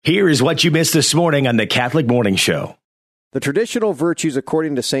Here is what you missed this morning on the Catholic Morning Show. The Traditional Virtues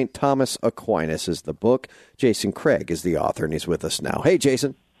According to St. Thomas Aquinas is the book. Jason Craig is the author, and he's with us now. Hey,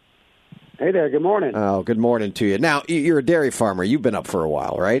 Jason. Hey there. Good morning. Oh, good morning to you. Now, you're a dairy farmer. You've been up for a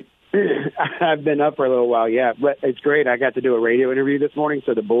while, right? I've been up for a little while, yeah. But it's great. I got to do a radio interview this morning,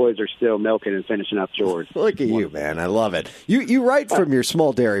 so the boys are still milking and finishing up chores. Look at you, man. I love it. You write from your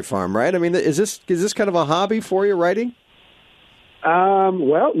small dairy farm, right? I mean, is this kind of a hobby for you, writing?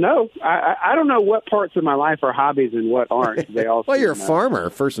 Well, no. I don't know what parts of my life are hobbies and what aren't. They all well, you're a farmer,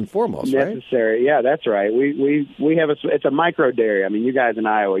 first and foremost, necessary. Right? Yeah, that's right. We have it's a micro dairy. I mean, you guys in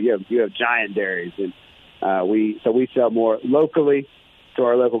Iowa, you have giant dairies, and we sell more locally to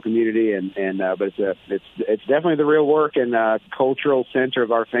our local community, but it's definitely the real work and cultural center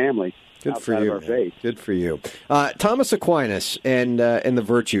of our family. Good for you. Good for you. Thomas Aquinas and the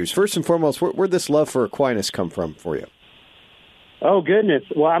virtues. First and foremost, where'd this love for Aquinas come from for you? Oh, goodness.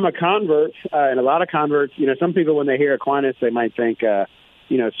 Well, I'm a convert, and a lot of converts, some people, when they hear Aquinas, they might think,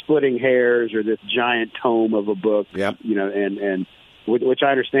 splitting hairs or this giant tome of a book, yep. And which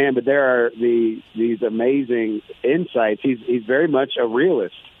I understand, but there are these amazing insights. He's very much a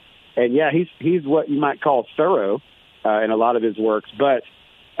realist. And, yeah, he's what you might call thorough in a lot of his works, but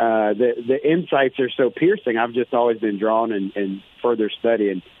the insights are so piercing. I've just always been drawn in further study,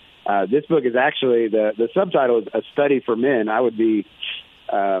 and this book is actually, the subtitle is A Study for Men. I would be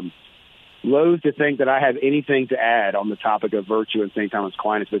loath to think that I have anything to add on the topic of virtue in St. Thomas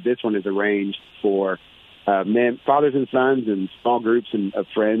Aquinas, but this one is arranged for men, fathers and sons, and small groups of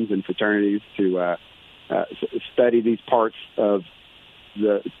friends and fraternities to study these parts of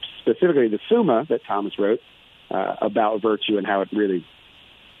specifically the Summa that Thomas wrote about virtue and how it really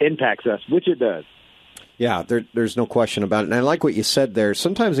impacts us, which it does. Yeah, there's no question about it. And I like what you said there.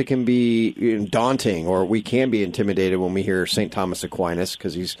 Sometimes it can be daunting, or we can be intimidated when we hear St. Thomas Aquinas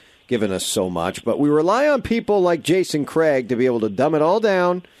because he's given us so much. But we rely on people like Jason Craig to be able to dumb it all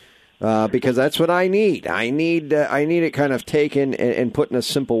down because that's what I need. I need it kind of taken and put in a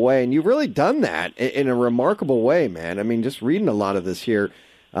simple way. And you've really done that in a remarkable way, man. I mean, just reading a lot of this here.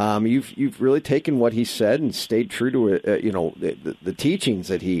 You've really taken what he said and stayed true to it, the teachings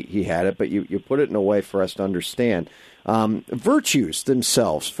that he had it, but you put it in a way for us to understand. Virtues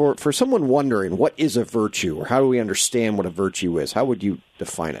themselves, for someone wondering what is a virtue or how do we understand what a virtue is, how would you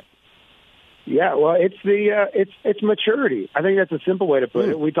define it? Yeah, well, it's maturity. I think that's a simple way to put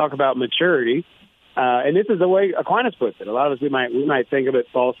it. We talk about maturity, and this is the way Aquinas puts it. A lot of us we might think of it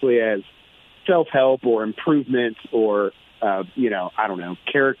falsely as self-help or improvement or I don't know,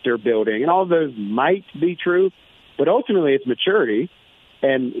 character building, and all of those might be true, but ultimately it's maturity.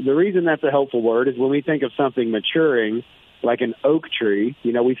 And the reason that's a helpful word is when we think of something maturing, like an oak tree,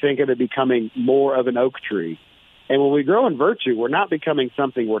 we think of it becoming more of an oak tree. And when we grow in virtue, we're not becoming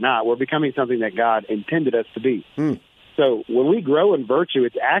something we're not. We're becoming something that God intended us to be. So when we grow in virtue,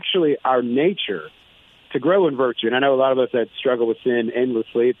 it's actually our nature to grow in virtue. And I know a lot of us that struggle with sin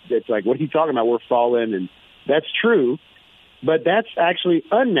endlessly. It's like, what are you talking about? We're fallen, and that's true. But that's actually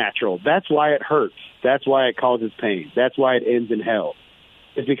unnatural. That's why it hurts. That's why it causes pain. That's why it ends in hell.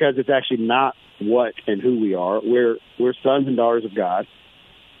 It's because it's actually not what and who we are. We're sons and daughters of God.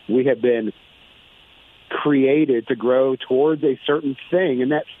 We have been created to grow towards a certain thing,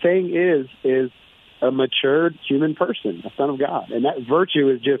 and that thing is a matured human person, a son of God. And that virtue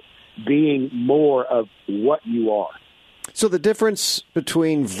is just being more of what you are. So the difference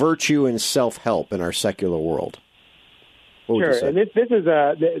between virtue and self-help in our secular world. Sure, and this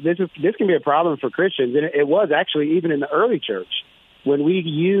can be a problem for Christians, and it was actually even in the early church when we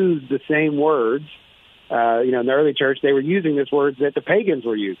used the same words. In the early church, they were using these words that the pagans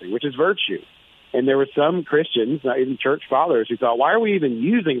were using, which is virtue. And there were some Christians, even church fathers, who thought, "Why are we even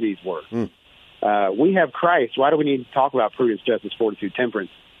using these words? We have Christ. Why do we need to talk about prudence, justice, fortitude,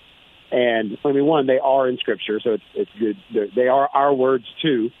 temperance?" And one, they are in Scripture, so it's good. They are our words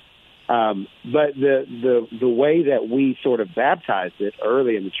too. But the way that we sort of baptized it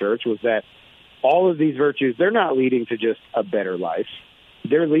early in the church was that all of these virtues, they're not leading to just a better life.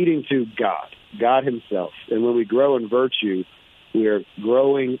 They're leading to God himself. And when we grow in virtue, we are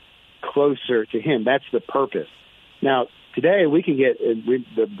growing closer to him. That's the purpose. Now, today we can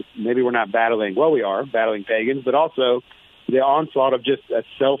maybe we're not battling, well, we are battling pagans, but also the onslaught of just a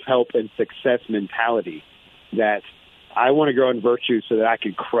self-help and success mentality that I want to grow in virtue so that I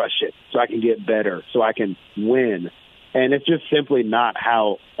can crush it, so I can get better, so I can win. And it's just simply not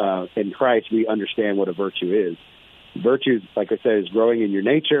how, in Christ, we understand what a virtue is. Virtue, like I said, is growing in your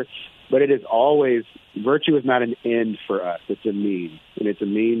nature. But it is always, virtue is not an end for us. It's a means, and it's a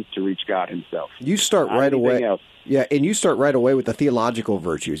means to reach God himself. You start right away. Yeah, and you start right away with the theological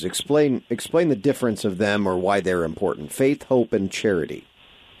virtues. Explain the difference of them or why they're important. Faith, hope, and charity.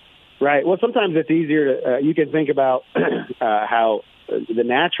 Right. Well, sometimes it's easier to, you can think about how the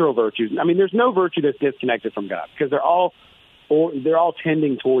natural virtues, I mean, there's no virtue that's disconnected from God because they're all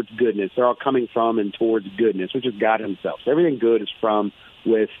tending towards goodness. They're all coming from and towards goodness, which is God himself. So everything good is from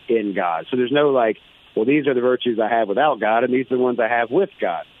within God. So there's no like, well, these are the virtues I have without God, and these are the ones I have with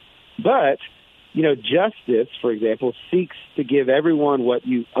God. But, you know, justice, for example, seeks to give everyone what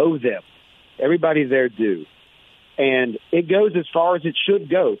you owe them. Everybody's their due. And it goes as far as it should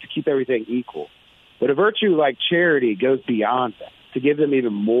go to keep everything equal. But a virtue like charity goes beyond that, to give them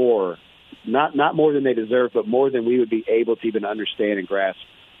even more, not more than they deserve, but more than we would be able to even understand and grasp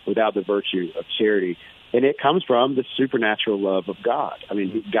without the virtue of charity. And it comes from the supernatural love of God. I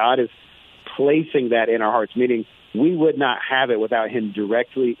mean, God is placing that in our hearts, meaning we would not have it without him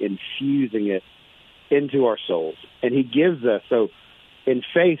directly infusing it into our souls. And he gives us, so in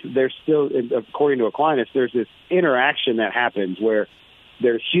faith, there's still, according to Aquinas, there's this interaction that happens where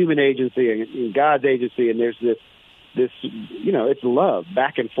there's human agency and God's agency, and there's this, you know, it's love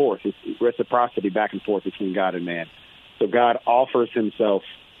back and forth. It's reciprocity back and forth between God and man. So God offers himself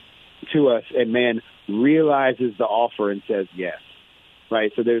to us, and man realizes the offer and says yes,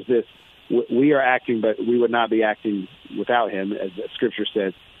 right? So there's this, we are acting, but we would not be acting without him, as the Scripture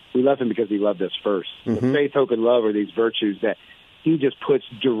says. We love him because he loved us first. Mm-hmm. Faith, hope, and love are these virtues that he just puts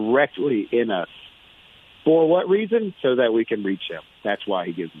directly in us. For what reason? So that we can reach him. That's why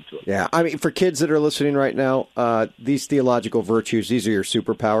he gives them to us. Yeah, I mean, for kids that are listening right now, these theological virtues, these are your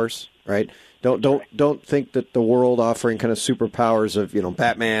superpowers, right? Don't think that the world offering kind of superpowers of, you know,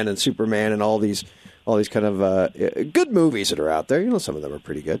 Batman and Superman and all these kind of good movies that are out there. You know, some of them are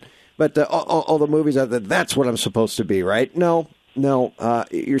pretty good, but all the movies out there, that's what I'm supposed to be, right? No,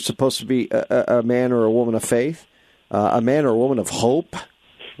 you're supposed to be a man or a woman of faith, a man or a woman of hope,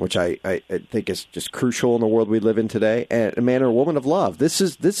 which I think is just crucial in the world we live in today, and a man or a woman of love. This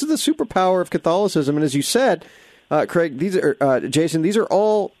is the superpower of Catholicism, and as you said, Craig, these are Jason. These are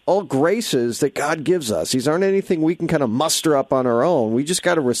all graces that God gives us. These aren't anything we can kind of muster up on our own. We just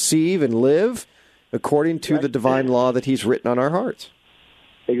got to receive and live according to the divine law that He's written on our hearts.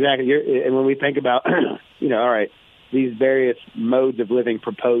 Exactly. And when we think about, you know, all right, these various modes of living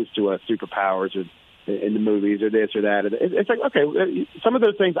proposed to us, superpowers, or in the movies, or this or that, it's like, okay, some of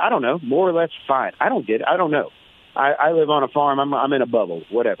those things, I don't know, more or less fine. I don't get it. I don't know. I live on a farm. I'm in a bubble,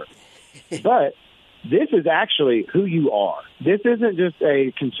 whatever. But this is actually who you are. This isn't just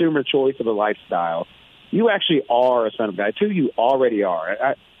a consumer choice of a lifestyle. You actually are a son of God. It's who you already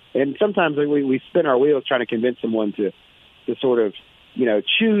are. And sometimes we spin our wheels trying to convince someone to sort of, you know,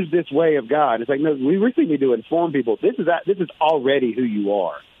 choose this way of God. It's like, no, we really need to inform people. This is already who you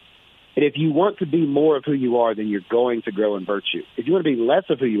are. And if you want to be more of who you are, then you're going to grow in virtue. If you want to be less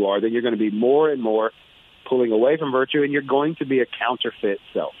of who you are, then you're going to be more and more pulling away from virtue, and you're going to be a counterfeit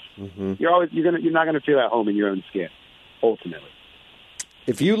self. Mm-hmm. You're not going to feel at home in your own skin, ultimately.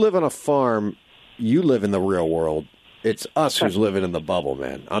 If you live on a farm, you live in the real world. It's us who's living in the bubble,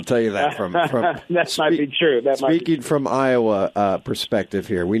 man. I'll tell you that from that might be true. Speaking from Iowa perspective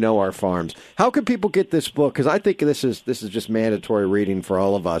here, we know our farms. How can people get this book? Because I think this is just mandatory reading for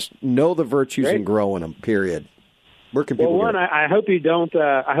all of us. Know the virtues and grow in them. Period. Where can people? Well, I hope you don't.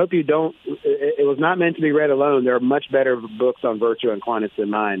 I hope you don't. It was not meant to be read alone. There are much better books on virtue and Aquinas than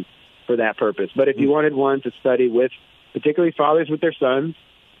mine for that purpose. But if you wanted one to study with, particularly fathers with their sons,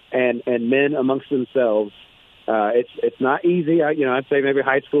 and men amongst themselves. It's not easy. I'd say maybe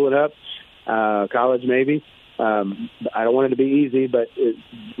high school and up, college maybe. I don't want it to be easy, but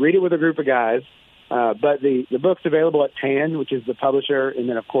read it with a group of guys. But the book's available at TAN, which is the publisher, and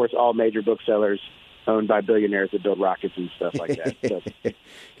then, of course, all major booksellers owned by billionaires that build rockets and stuff like that. So.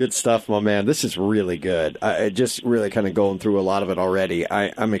 Good stuff, my man. This is really good. I just really kind of going through a lot of it already.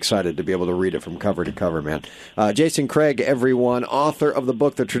 I'm excited to be able to read it from cover to cover, man. Jason Craig, everyone, author of the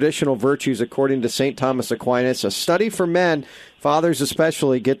book, The Traditional Virtues According to St. Thomas Aquinas, a study for men. Fathers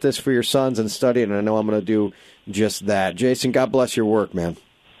especially, get this for your sons and study it, and I know I'm going to do just that. Jason, God bless your work, man.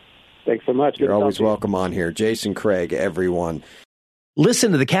 Thanks so much. You're always welcome on here. Jason Craig, everyone.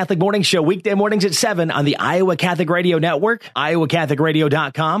 Listen to the Catholic Morning Show weekday mornings at 7 on the Iowa Catholic Radio Network,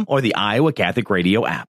 iowacatholicradio.com, or the Iowa Catholic Radio app.